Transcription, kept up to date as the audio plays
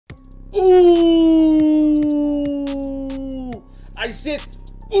Ooh! I said,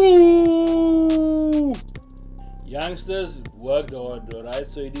 ooh! Youngsters worked hard, alright?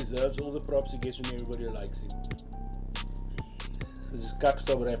 So he deserves all the props he gets from everybody who likes him. This is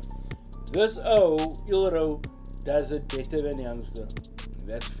Kakstop rap. This illRow does it better than Youngster.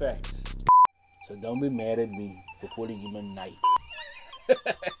 That's facts. So don't be mad at me for calling him a knight.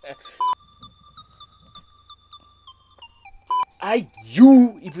 I hate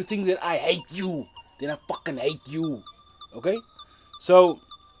you. If you think that I hate you, then I fucking hate you. Okay? So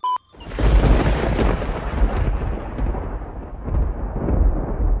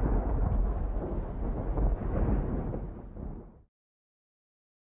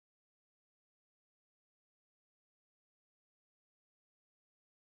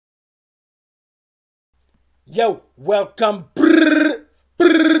yo, welcome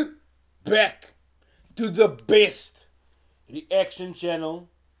back to the best reaction channel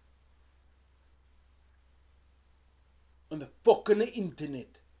on the fucking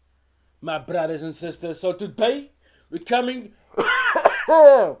internet, my brothers and sisters. So today we're coming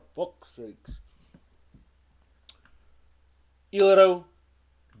fuck's sakes, illRow,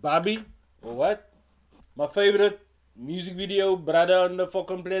 Babi, or what? My favorite music video brother on the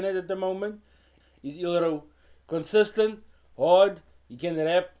fucking planet at the moment is illRow. Consistent, hard, he can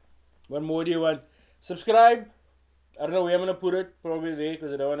rap. What more do you want? Subscribe. I don't know where I'm gonna put it. Probably there,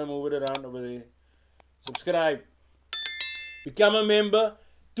 because I don't want to move it around over there. Subscribe. Become a member.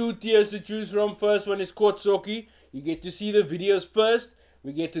 2 tiers to choose from. First one is Kotsoki. You get to see the videos first.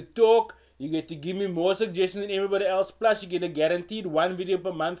 We get to talk. You get to give me more suggestions than everybody else. Plus, you get a guaranteed 1 video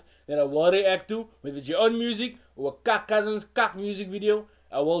per month that I will react to. Whether it's your own music or a Kak Cousins Kak music video,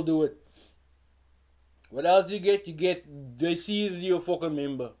 I will do it. What else do you get? They see that you're a fucking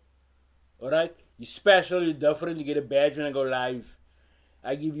member. Alright? You're special, you're different, you get a badge when I go live.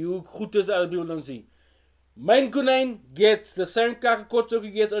 I give you goodies other people don't see. Mijn konijn gets the same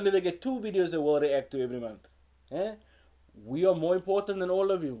Kotsoki gets, only they get 2 videos I will react to every month. Eh? We are more important than all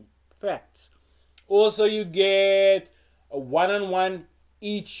of you. Facts. Also, you get a one-on-one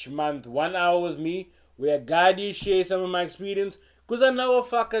each month. 1 hour with me, where I guide you, share some of my experience. Because I know a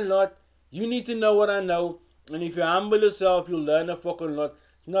fucking lot. You need to know what I know. And if you humble yourself, you'll learn a fucking lot.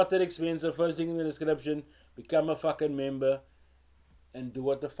 It's not that expensive. First thing in the description. Become a fucking member. And do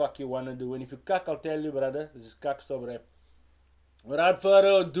what the fuck you want to do. And if you cuck, I'll tell you, brother. This is Kakstop rap. Without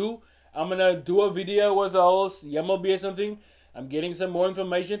further ado, I'm going to do a video with the whole YMLB or something. I'm getting some more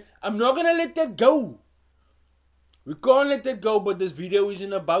information. I'm not going to let that go. We can't let that go. But this video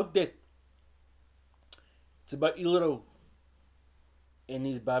isn't about that. It's about illRow. And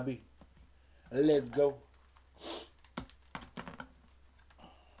his Babi. Let's go.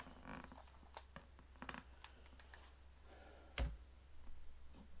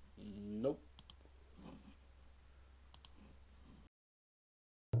 Nope.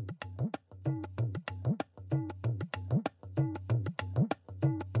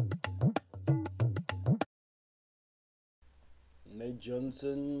 Nate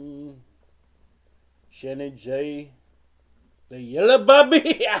Johnson, Shannon J. The yellow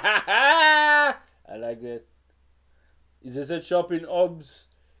Babi. I like that. Is this a shop in Obs?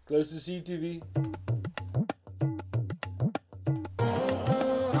 Close to CTV.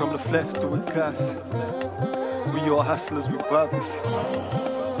 From the flesh to a cast. We all hustlers, we brothers.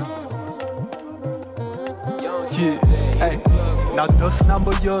 Yeah, hey. Now those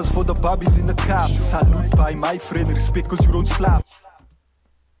number years for the Babis in the cap. Salute by my friend, respect cause you don't slap.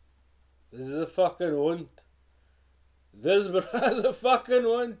 This is a fucking hond. This brother's a fucking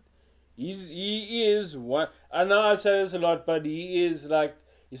one. He is one. I know I say this a lot, but he is like.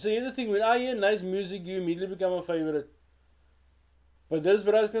 You see, here's the thing: when I hear nice music, you immediately become a favorite. But this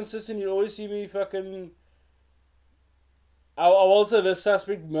brother's consistent. You always see me fucking. I also the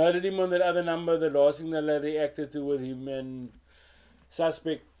suspect murdered him on that other number. The last thing that I reacted to with him and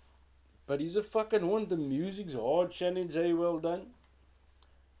suspect. But he's a fucking one. The music's hard. Shannon J, well done.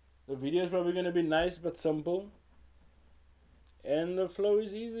 The video's probably gonna be nice but simple. And the flow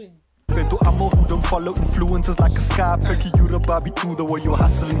is easy. To Amo who don't follow influencers like a scar. Peki you the Babi too, the way you're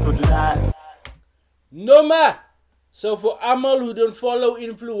hustling to lie. No ma! So for Amal who don't follow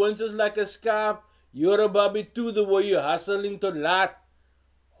influencers like a scarf, you're a Babi too, the way you're hustling to lat.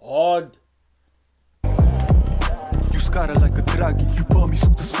 Hard. You scarred like a drug, you promise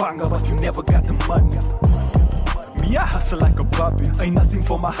to spanga, but you never got the money. Me, I hustle like a Babi. Ain't nothing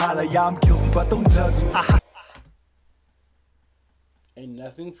for my holla, yeah, I'm guilty, but don't judge me. Ain't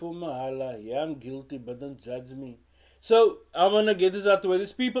nothing for Mahala. Yeah, I'm guilty, but don't judge me. So, I'm gonna get this out the way.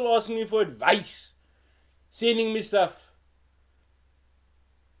 There's people asking me for advice. Sending me stuff.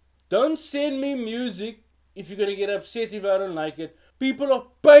 Don't send me music if you're gonna get upset if I don't like it. People are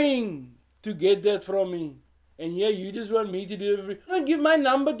paying to get that from me. And yeah, you just want me to do everything. Don't give my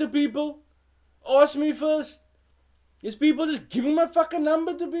number to people. Ask me first. Is people just giving my fucking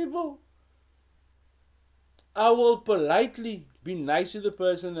number to people? I will politely be nice to the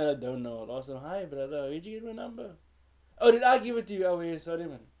person that I don't know. I'll ask them, hi brother, where'd you get my number? Oh, did I give it to you? Oh yeah, sorry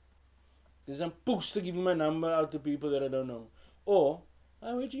man. There's some push to giving my number out to people that I don't know. Or,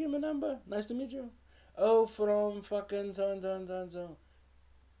 oh, where'd you get my number? Nice to meet you. Oh, from fucking so and so and so and so.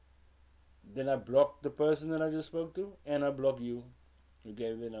 Then I block the person that I just spoke to, and I block you who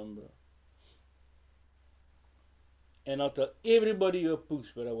gave the number. And I'll tell everybody you're a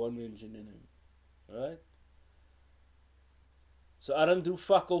puss, but I won't mention your name. Alright? So I don't do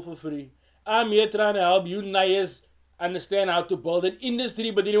fuck all for free. I'm here trying to help you Nayas understand how to build an industry,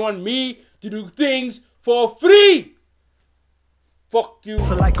 but you want me to do things for free. Fuck you.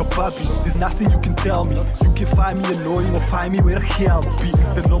 So like a puppy, there's nothing you can tell me. You can find me annoying or find me where the hell be.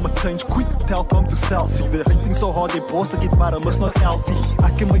 The normal change quick, tell come to Celsius. They're hating so hard, they boast to get viral, it's not healthy. I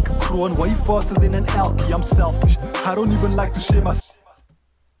can make a crow way faster than an elky. I'm selfish, I don't even like to share my.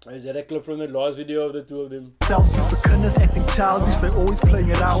 Is that a clip from the last video of the two of them? Celsius, the kinders acting childish, they always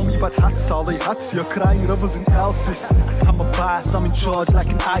playing around me, but hats all they hats, you're crying rivers and elses. I'm a boss, I'm in charge like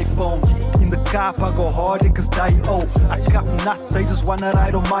an iPhone. In the cap, I go hard, cause die oh. I got nut, they just wanna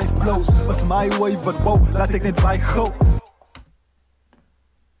ride on my flows. It's my way, but whoa, laat ek net by go.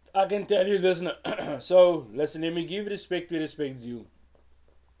 I can tell you this now. So, listen, let me give respect where respect's due.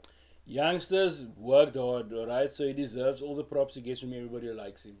 Youngsters worked hard, alright? So he deserves all the props he gets from everybody who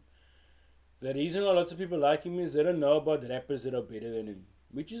likes him. The reason why lots of people like him is they don't know about rappers that are better than him.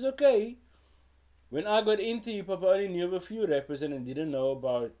 Which is okay. When I got into hip hop, I only knew of a few rappers and I didn't know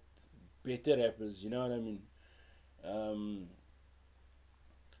about better rappers, you know what I mean?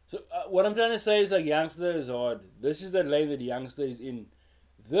 What I'm trying to say is like Youngster is hard. This is the lane that Youngster is in.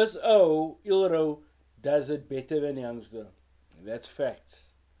 This illRow does it better than Youngster. That's facts.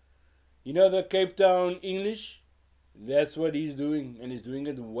 You know the Cape Town English? That's what he's doing. And he's doing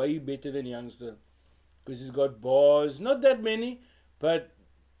it way better than Youngster. Because he's got bars. Not that many. But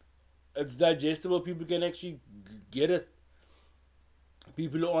it's digestible. People can actually get it.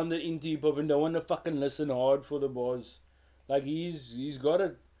 People who aren't that into hip hop and don't want to fucking listen hard for the bars. Like he's got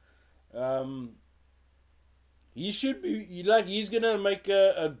it. He should be, like, he's gonna make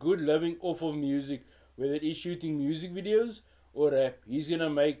a good living off of music. Whether it is shooting music videos or rap. He's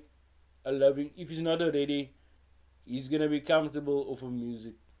gonna make a living. If he's not already, he's gonna be comfortable off of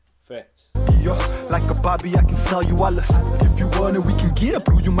music. Facts. Yo, like a Babi, I can sell you alles. If you want it, we can get it,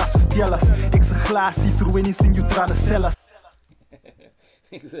 bro. You must just tell us. Ek's 'n glass, see through anything you trying to sell us.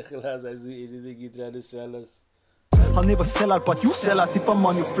 Ek's 'n glass, I see anything you trying to sell us. I'll never sell out, but you sell out if I'm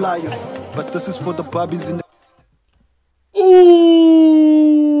on your flyers. But this is for the Babis in the.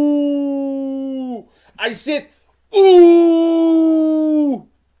 Ooh! I said, ooh!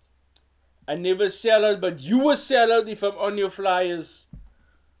 I never sell out, but you will sell out if I'm on your flyers.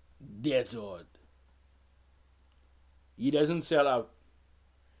 That's odd. He doesn't sell out.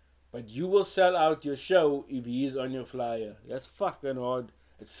 But you will sell out your show if he is on your flyer. That's fucking hard.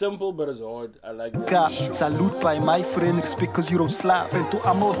 It's simple, but it's hard. I like that. Salute by my friend, respect cause you don't slap. And to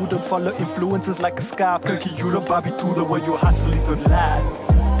Amo who don't follow influences like a scalp. Kirky, you're a Babi too, the way you hustle it on lad.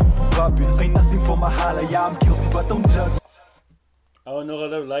 Babi, ain't nothing for my hala. Yeah, I'm guilty, but don't judge. I would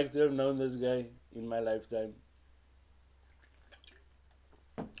not have liked to have known this guy in my lifetime.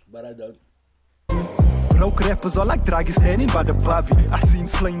 But I don't. Broke rappers are like dragons standing by the Babi. I seen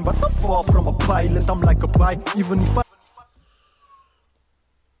slain, but I'm far from a pilot. I'm like a bike, even if I.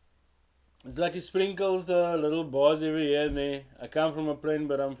 It's like he sprinkles the little bars every here and there. I come from a plane,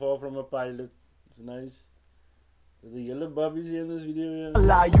 but I'm far from a pilot. It's nice. The yellow Babis here in this video, yeah.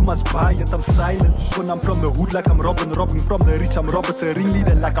 Lie, you must buy it, I'm silent. When I'm from the hood like I'm robbing from the rich, I'm Robert's a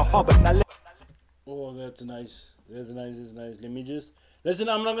ringleader like a hobbit. Oh, that's nice. That's nice, that's nice. Let me just... Listen,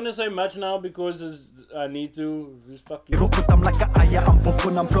 I'm not gonna say much now because I need to just fucking... Robert, I'm like a aya, I'm pop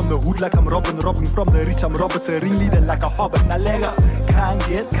when I'm from the hood like I'm robbing from the rich, I'm Robert's a ringleader like a hobbit. Nalega, can't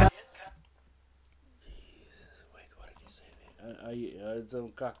get... Jesus, wait, what did you say there? I heard some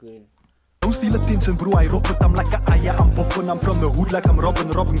cock there. Don't steal attention, bro. I rob it, I'm like a aya. I'm pop when I'm from the hood like I'm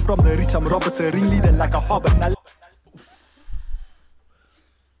robbing from the rich. I'm Robert's a ringleader like a hobbit.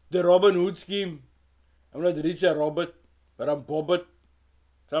 The Robin Hood scheme. I'm not rich, I'm Robert, but I'm Bobbit.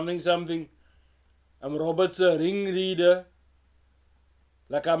 Something. I'm Robert's a ringleader.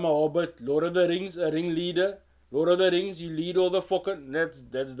 Like I'm a hobbit. Lord of the Rings, a ringleader. Lord of the Rings, you lead all the fucking... That's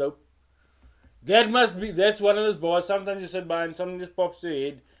dope. That's one of those bars. Sometimes you sit by and something just pops to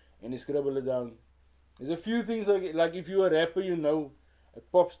your head. and you scribble it down. There's a few things like if you're a rapper, you know,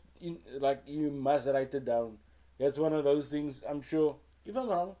 it pops in, like you must write it down. That's one of those things. I'm sure. If I'm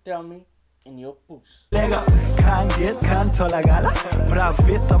wrong, tell me in your post. Can't tala gala.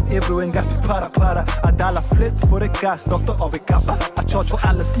 Bravet om everyone got para. Adala flit for a gas, doctor of a kappa. I charge for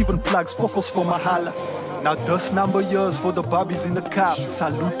alles, even plugs, focus for mahala. Now this number years for the Babis in the cap.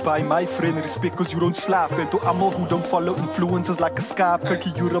 Salute by my friend, respect cause you don't slap. And to Amo who don't follow influencers like a scab.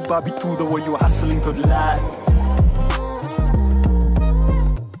 Kirky, you're a Babi too, the way you're hustling to lie.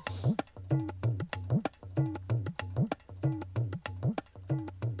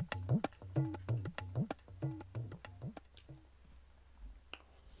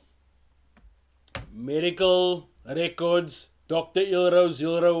 Medical records, Dr.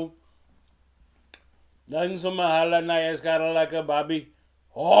 illRow. Dan so mahala na yes kara like a Babi.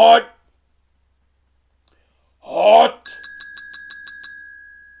 Hot!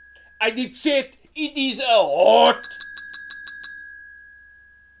 I did say it is a hot.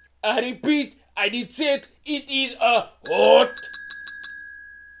 I repeat, I did say it is a hot.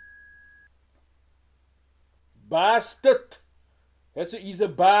 Bastard. He's a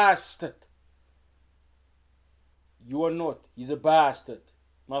bastard. You are not. He's a bastard.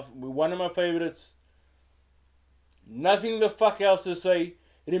 One of my favorites. Nothing the fuck else to say.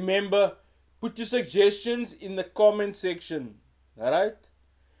 Remember, put your suggestions in the comment section. Alright?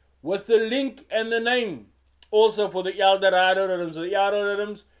 With the link and the name. Also for the Eldorado rhythms. The Eldorado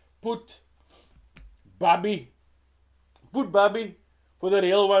rhythms, put Babi. Put Babi for the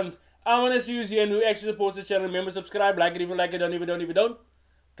real ones. I want to see you here and who actually supports the channel. Remember, subscribe, like it if you like it, don't if you don't.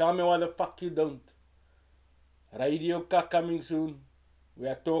 Tell me why the fuck you don't. Radio Kak coming soon.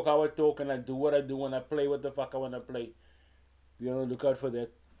 Where I talk how I talk and I do what I do and I play what the fuck I want to play. Be on the lookout for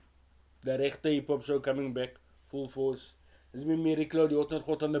that. The rechte hip hop show coming back. Full force. This is me, illRow, die not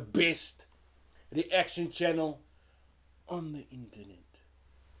got on the best reaction channel on the internet.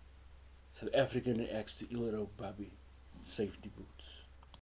 South African reacts to illRow Babi. Safety boots.